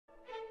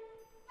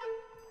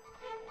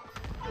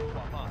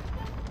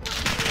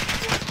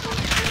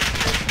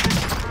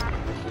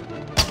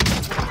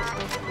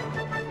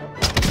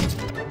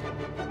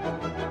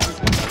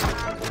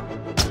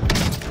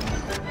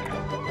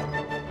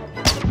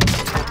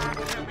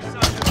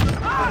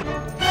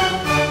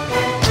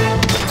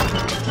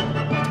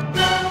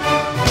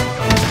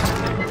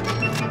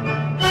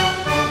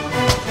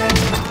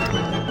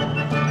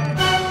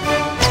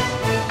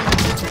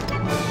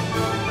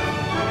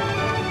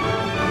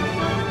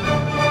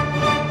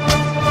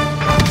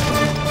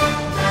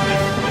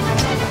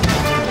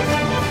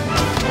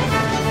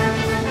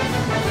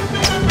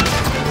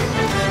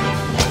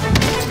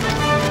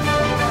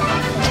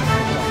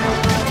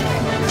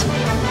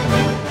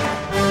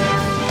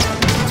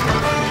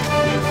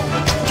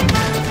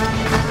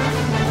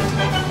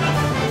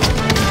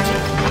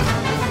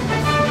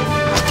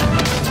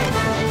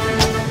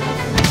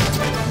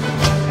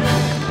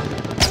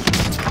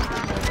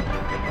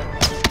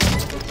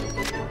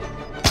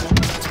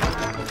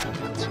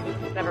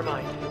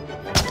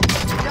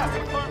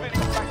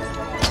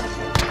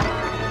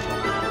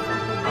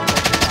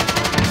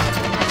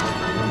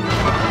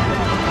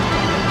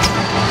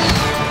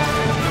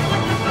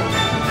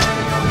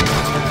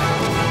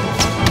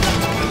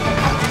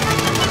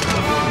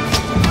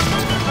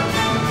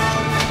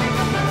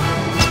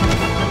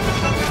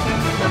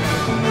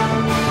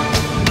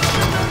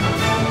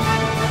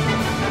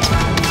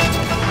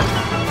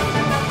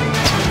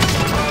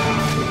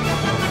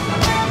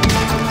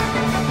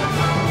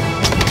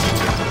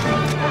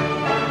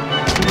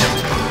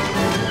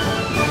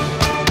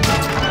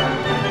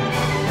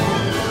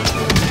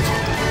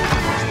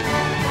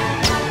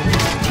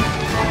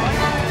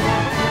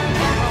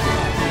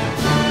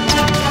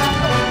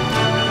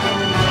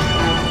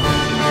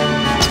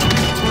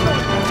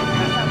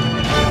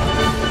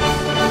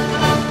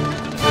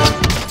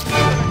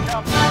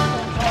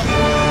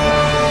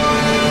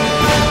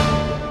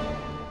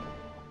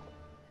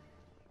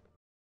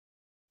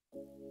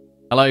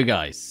Hello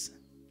guys,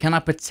 can I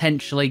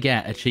potentially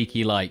get a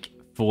cheeky like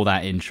for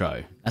that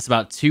intro? That's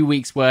about 2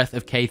 weeks worth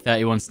of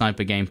K31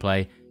 Sniper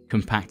gameplay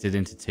compacted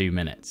into 2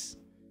 minutes.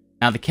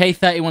 Now the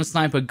K31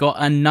 Sniper got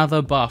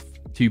another buff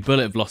to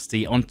bullet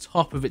velocity on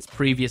top of its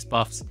previous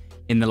buffs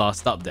in the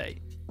last update.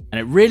 And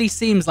it really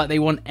seems like they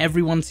want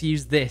everyone to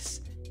use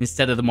this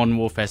instead of the Modern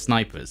Warfare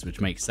snipers,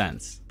 which makes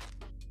sense.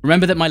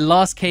 Remember that my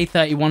last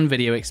K31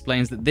 video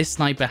explains that this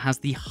sniper has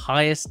the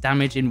highest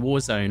damage in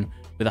Warzone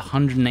with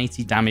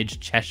 180 damage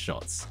chest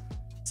shots.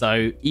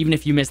 So even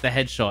if you miss the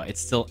headshot,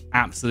 it's still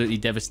absolutely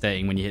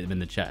devastating when you hit them in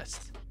the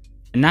chest.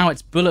 And now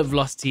its bullet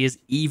velocity is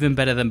even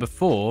better than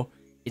before.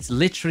 It's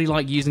literally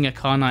like using a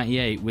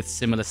Kar98 with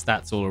similar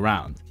stats all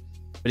around.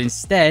 But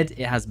instead,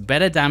 it has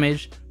better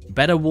damage,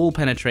 better wall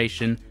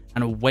penetration,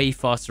 and a way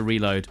faster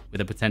reload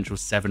with a potential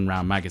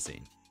 7-round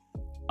magazine.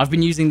 I've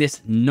been using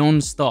this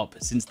non-stop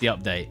since the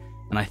update,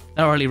 and I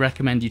thoroughly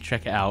recommend you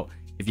check it out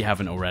if you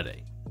haven't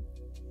already.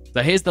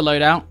 So here's the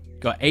loadout.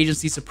 Got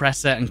Agency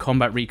Suppressor and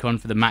Combat Recon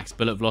for the max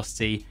bullet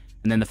velocity,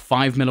 and then the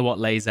 5mm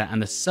laser and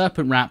the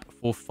Serpent Wrap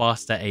for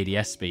faster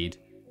ADS speed.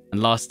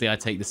 And lastly, I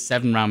take the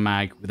 7-round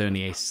mag with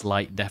only a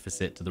slight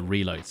deficit to the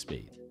reload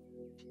speed.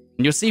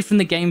 And you'll see from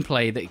the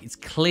gameplay that it's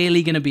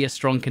clearly going to be a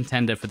strong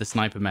contender for the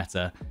sniper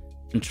meta.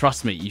 And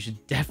trust me, you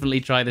should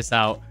definitely try this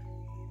out.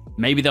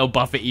 Maybe they'll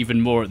buff it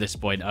even more at this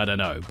point, I don't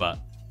know, but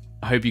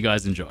I hope you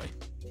guys enjoy.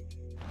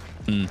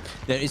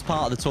 There is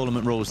part of the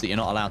tournament rules that you're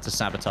not allowed to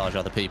sabotage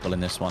other people in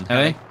this one.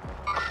 Hey?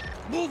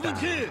 Movement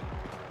here.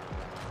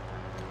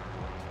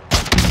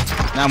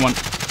 Down one.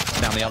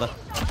 Down the other.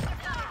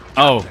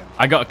 Oh,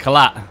 I got a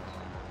collat.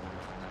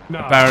 No.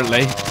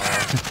 Apparently.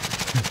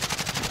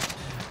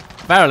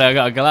 Apparently I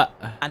got a collat.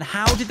 And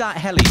how did that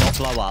heli not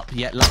blow up?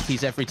 Yet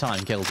Lucky's every time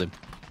killed him.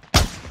 I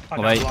Oh,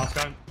 got wait. the last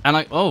time.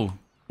 And oh,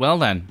 well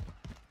then.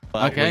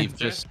 Well, Okay.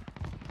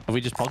 Have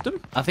we just pogged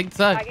him? I think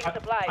so.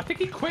 I think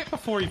he quit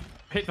before he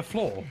hit the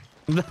floor.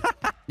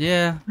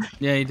 Yeah,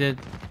 he did.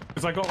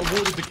 Because I got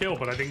awarded the kill,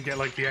 but I didn't get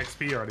like the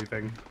XP or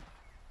anything.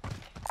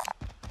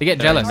 They get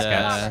jealous, They're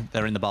guys.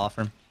 they're in the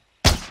bathroom.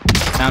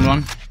 Down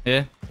one.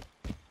 Here.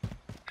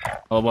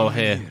 Oh, well,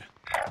 here.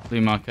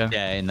 Blue marker.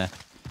 Yeah, in there.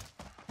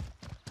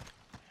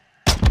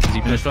 Did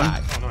he finish one? Oh,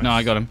 nice. No,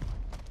 I got him.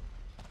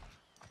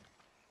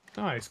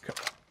 Nice.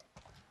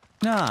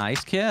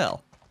 Nice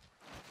kill.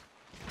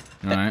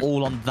 They're Alright.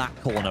 all on that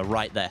corner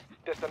right there.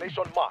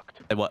 Destination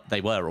marked.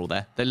 They were all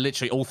there. They're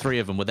literally all 3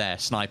 of them were there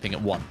sniping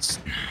at once.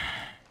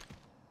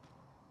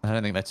 I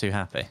don't think they're too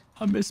happy.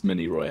 I miss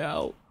Mini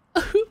Royale.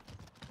 Oh,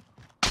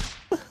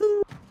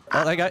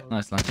 there you go.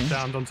 Nice lucky.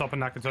 Downed on top of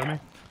Nakatomi.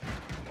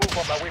 Move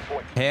on my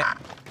waypoint. Here.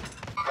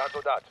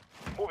 Cancel that.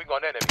 Moving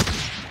on enemy.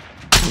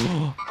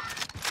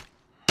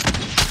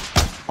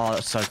 Oh,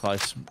 that's so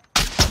close.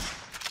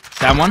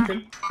 Down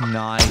one.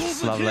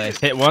 Nice, lovely.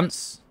 Hit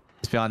once.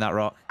 It's behind that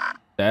rock.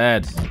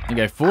 Dead. You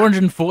go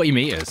 440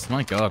 meters.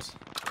 My god.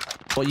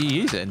 What are you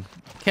using?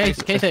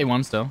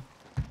 K31 still.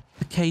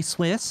 The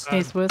K-Swiss.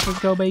 K-Swiss, let's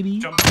go, baby.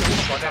 Jump down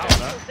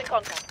there.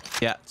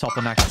 Yeah, top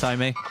of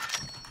Nakatomi.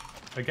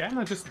 Again,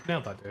 I just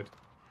nailed that dude.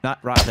 Nah,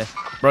 right there.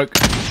 Broke.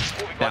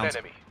 Moving Down. on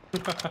enemy.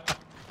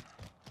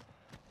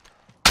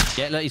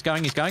 Yeah, look, he's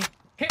going.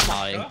 Hit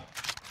Aye. marker.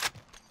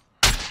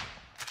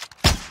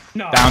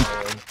 No. Down.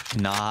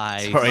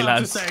 Nice. Sorry, I was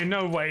lads. just saying,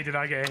 no way did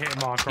I get a hit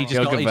marker. He on just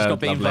Kill got confirmed,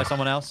 beamed by lovely.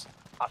 someone else.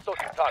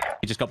 Assaulting target.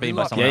 He just got beamed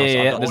by someone Yeah, else. yeah,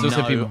 I've yeah. got- There's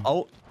also people-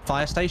 Oh,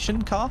 fire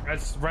station car.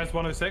 Res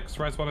 106.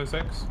 Res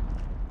 106.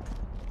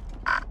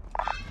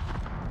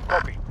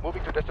 Copy.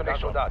 Moving to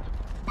destination. That.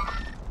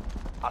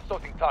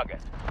 Assaulting target.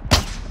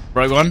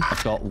 Broke one.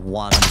 I've got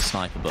 1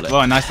 sniper bullet.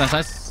 Oh, nice.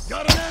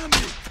 Got an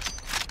enemy.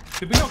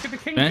 Did we not get the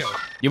king Finish? kill?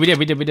 Yeah,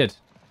 we did.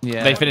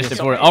 Yeah, They finished it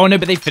for it. Oh, no,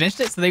 but they finished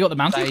it, so they got the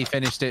mountain? They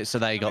finished it, so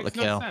they got the Makes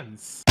no kill.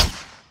 sense.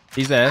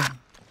 He's there.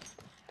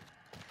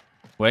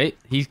 Wait,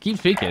 he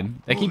keeps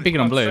peeking. They keep picking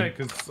on blue.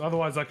 Because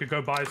otherwise I could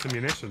go buy some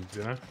munitions,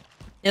 you know?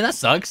 Yeah, that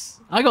sucks.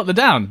 I got the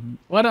down.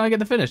 Why don't I get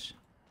the finish?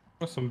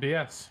 What's some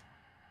BS?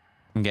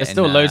 I'm There's getting,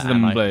 still loads of them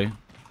in ammo. blue.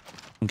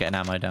 I'm getting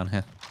ammo down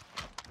here.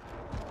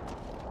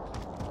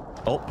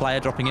 Oh, player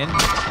dropping in.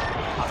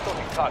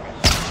 Assaulting target.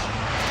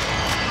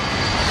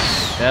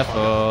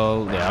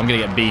 Careful. Yeah, I'm gonna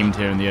get beamed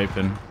here in the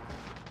open.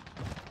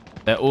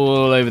 They're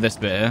all over this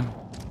bit here.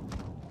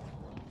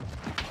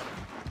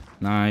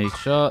 Nice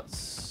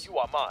shots. You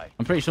are mine.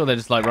 I'm pretty sure they're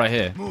just like right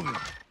here. Moving.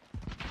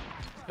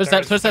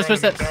 Footsteps.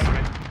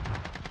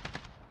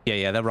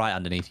 Yeah, they're right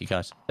underneath you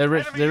guys. They're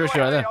literally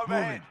right there.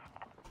 Moving.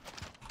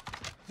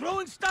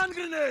 Throwing stun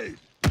grenade.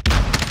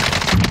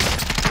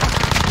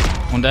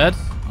 One dead.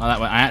 Oh, that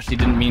way. I actually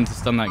didn't mean to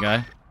stun that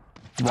guy.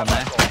 One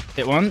there.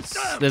 Hit once.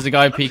 There's a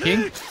guy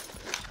peeking.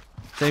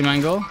 Same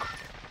angle.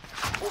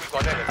 Moving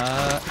on enemy.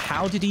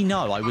 How did he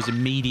know I was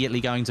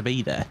immediately going to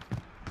be there?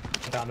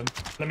 Down him.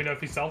 Let me know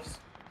if he selfs.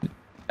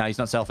 No, he's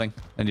not selfing.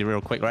 And you real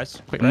quick res.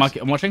 Quick I'm res.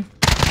 watching.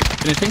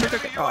 Finishing.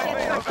 Oh,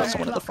 I've got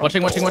someone at the front.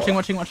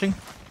 Watching.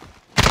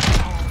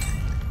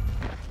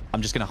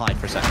 I'm just gonna hide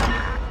for a second.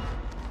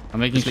 I'm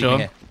making Just leave me sure.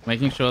 here.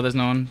 Making sure there's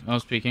no one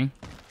else peeking.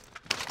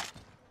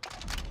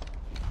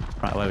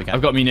 Right, away we go.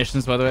 I've got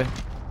munitions, by the way.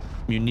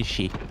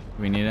 Munishi.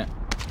 We need it.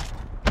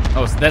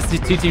 Oh, so that's the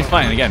two teams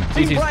fighting again.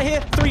 Two teams. Right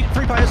here. Three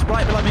players.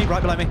 Right below me.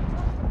 Right below me.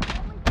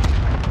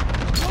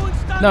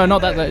 No,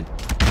 not that. No.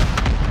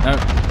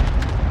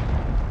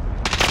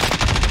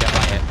 Get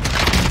right here.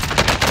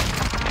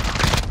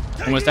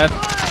 Almost dead.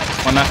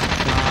 One left.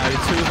 No,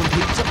 two of them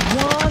peeked at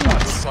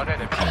once.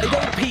 They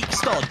don't peek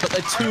Stod, but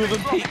the two of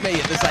them peek me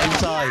at the same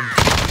time.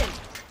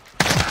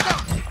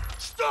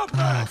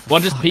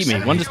 One just peeked me.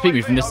 One just peeked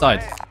me from this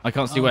side. I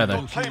can't see where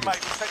though. Teammates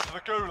are sent to the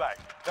gulag.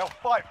 They'll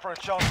fight for a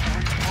chance to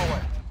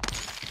redeploy.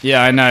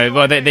 Yeah, I know.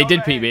 Well, they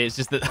did peek me. It's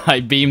just that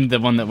I beamed the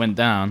one that went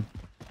down.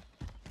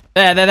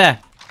 There.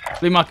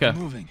 Blue marker.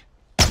 Moving.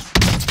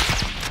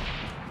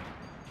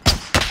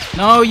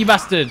 No, you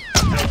bastard.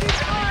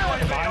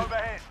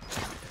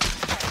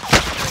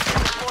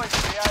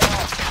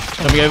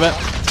 Coming over.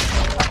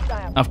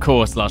 Of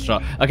course, last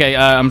shot. Okay,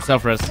 I'm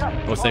self-res.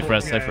 Or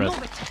safe-res. It's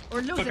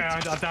okay,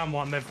 I down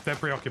one. They're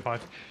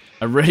preoccupied.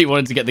 I really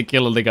wanted to get the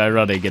kill on the guy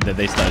running, and then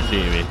they started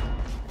shooting me.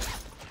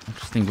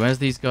 Interesting. Where's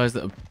these guys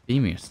that are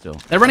beaming us still?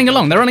 They're running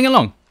along. Where?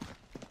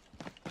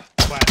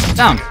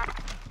 Down.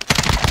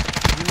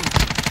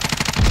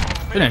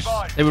 Finished.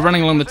 They were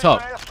running along the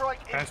top.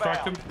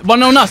 Airstrike them.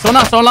 One on us, on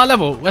that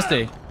level.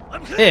 Westy.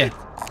 Here.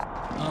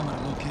 Armor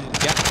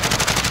located. Yeah.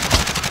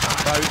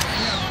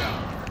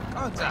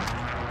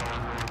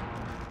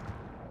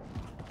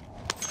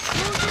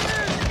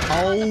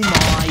 Oh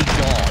my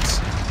god.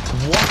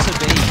 What a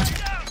beat.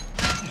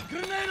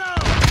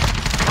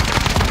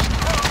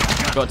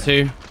 Got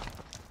two.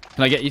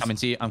 Can I get you? Coming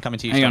to you. I'm coming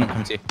to you. Hang on. I'm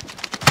coming to you.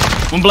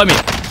 One below me.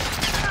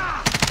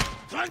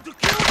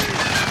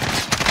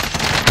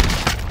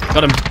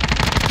 Got him.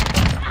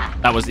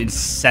 That was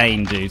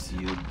insane, dude.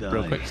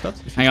 Real quick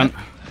stuff. Hang on.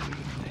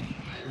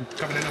 I'm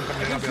coming in.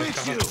 I'll be able to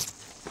cover.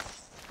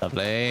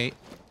 Lovely.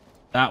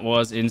 That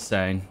was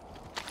insane.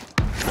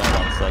 Well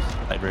done, Stod.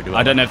 Played really well.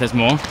 I don't know if there's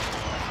more. Oh,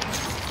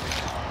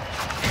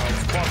 it's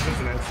squads,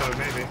 isn't it? So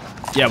maybe.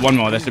 Yeah, one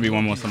more. There should be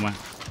one more somewhere.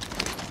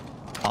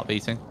 Heart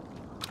beating.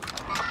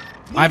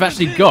 I've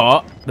actually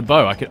got the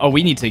bow. I could. Oh,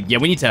 we need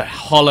to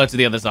holler to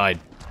the other side.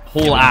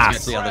 Haul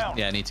ass.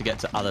 Need to get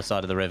to the other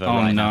side of the river Oh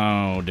right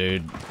no, now.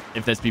 dude.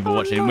 If there's people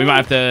watching, we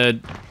might have to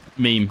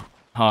meme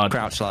hard.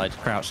 Crouch slide.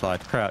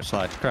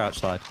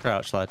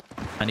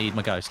 I need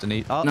my ghost.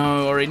 Oh.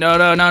 No, Ori. No.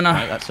 No,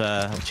 that's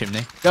a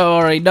chimney. Go,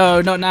 Ori. No,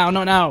 not now.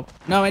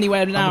 No,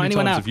 anywhere now. How many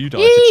Anywhere times now. have you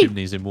died to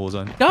chimneys in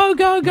Warzone? Go.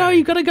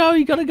 You gotta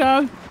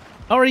go.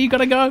 Ori, you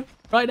gotta go.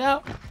 Right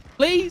now.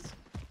 Please.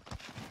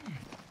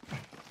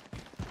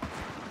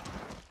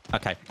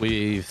 Okay,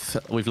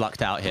 we've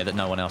lucked out here that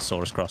no one else saw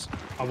us cross.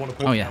 I want to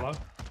pull yeah. yellow.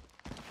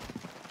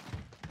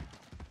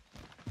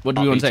 What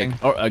do we want to beating.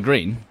 take? Or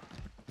green?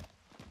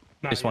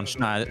 No, This yeah, one, there's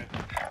no,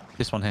 yeah.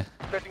 this one here.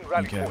 Setting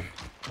rally Okay. point.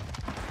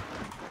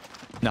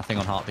 Nothing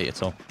on heartbeat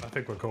at all. I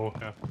think we're cool.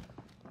 Yeah.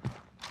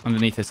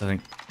 Underneath this, I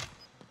think.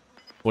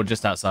 Or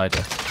just outside.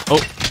 Oh.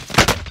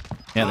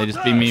 Yeah, they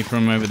just beat me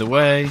from over the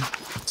way.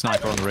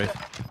 Sniper on the roof.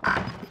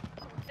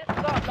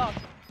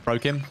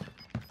 Broke him.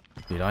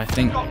 Dude, I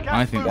think One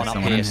there's up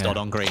someone here, in Stod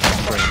here. on green.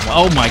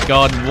 Oh my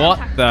god, what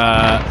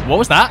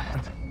was that?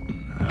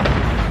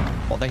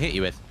 What they hit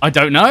you with? I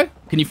don't know.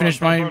 Can you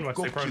finish Run, my...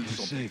 Westy, run.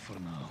 Safe for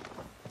now.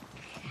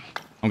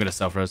 I'm gonna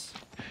self-res.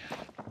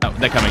 Oh,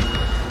 they're coming.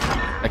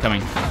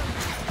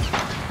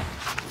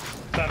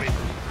 Sammy,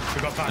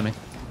 we got time.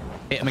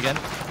 Hit him again.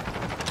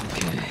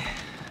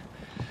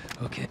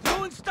 Okay.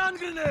 Throwing stun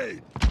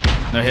grenade.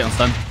 No hit on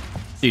stun.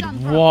 Dude,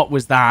 what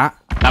was that?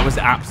 That was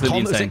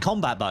absolutely Was insane. it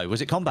combat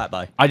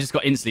bow? I just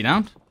got instantly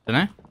downed. Don't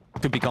know.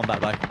 Could be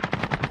combat bow.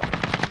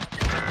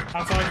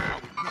 Outside.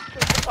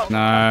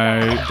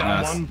 No.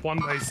 Down one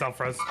is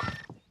self-res.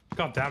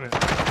 God damn it.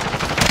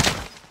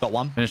 Got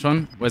one. Finish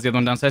one. Where's the other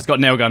one downstairs? Got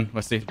nail gun.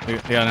 Let's see. The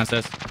guy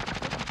downstairs.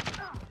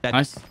 Dead.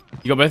 Nice.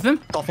 You got both of them?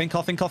 Coughing.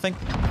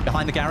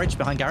 Behind the garage.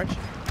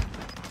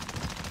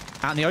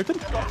 Out in the open.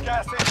 Got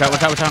gas in.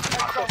 Watch out.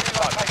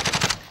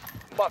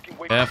 Marking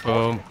weak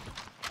Careful.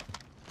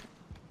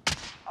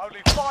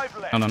 Only 5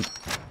 left. Hold on.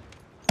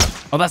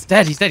 Oh, that's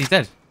dead. He's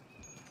dead.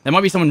 There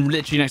might be someone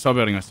literally next to our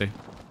building, Rusty.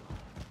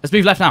 Let's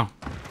move left now.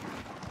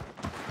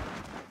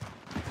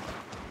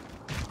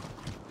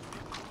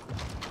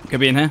 Could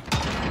be in here.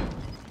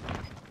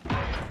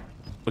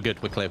 We're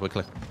good. We're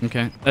clear.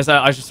 Okay. There's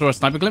I just saw a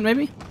sniper glint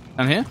maybe?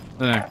 Down here? I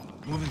don't know.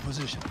 Moving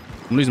position.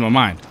 I'm losing my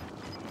mind.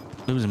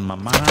 Losing my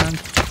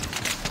mind.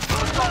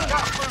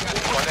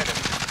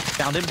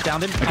 Downed him.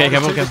 Okay,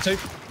 careful. Two.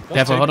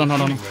 Careful, hold on.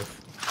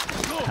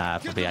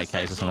 For the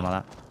AKs or something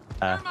like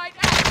that.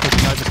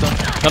 Pushing over Stod.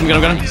 Got him.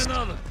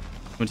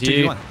 Come to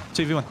you.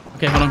 2v1.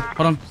 Okay, hold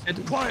on.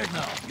 Quiet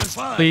now. You're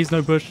fine. Please,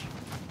 no push.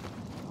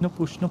 No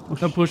push. No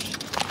push.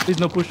 Please,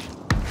 no push.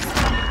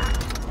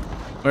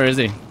 Where is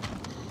he?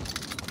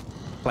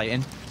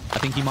 Plating. I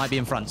think he might be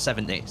in front.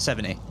 70.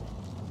 70.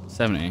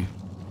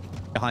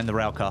 Behind the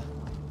rail car.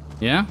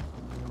 Yeah?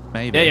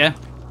 Maybe. Yeah.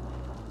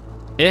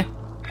 Here.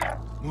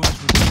 Moving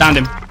position. Downed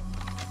him.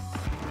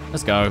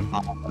 Let's go.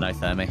 No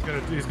thermi.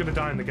 He's gonna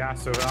die in the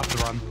gas, so I have to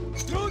run.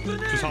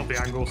 Just hold the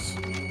angles.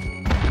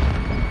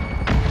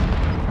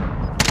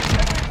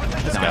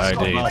 Let's go,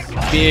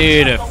 dude.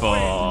 Beautiful.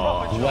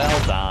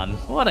 Well done.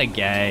 What a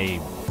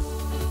game.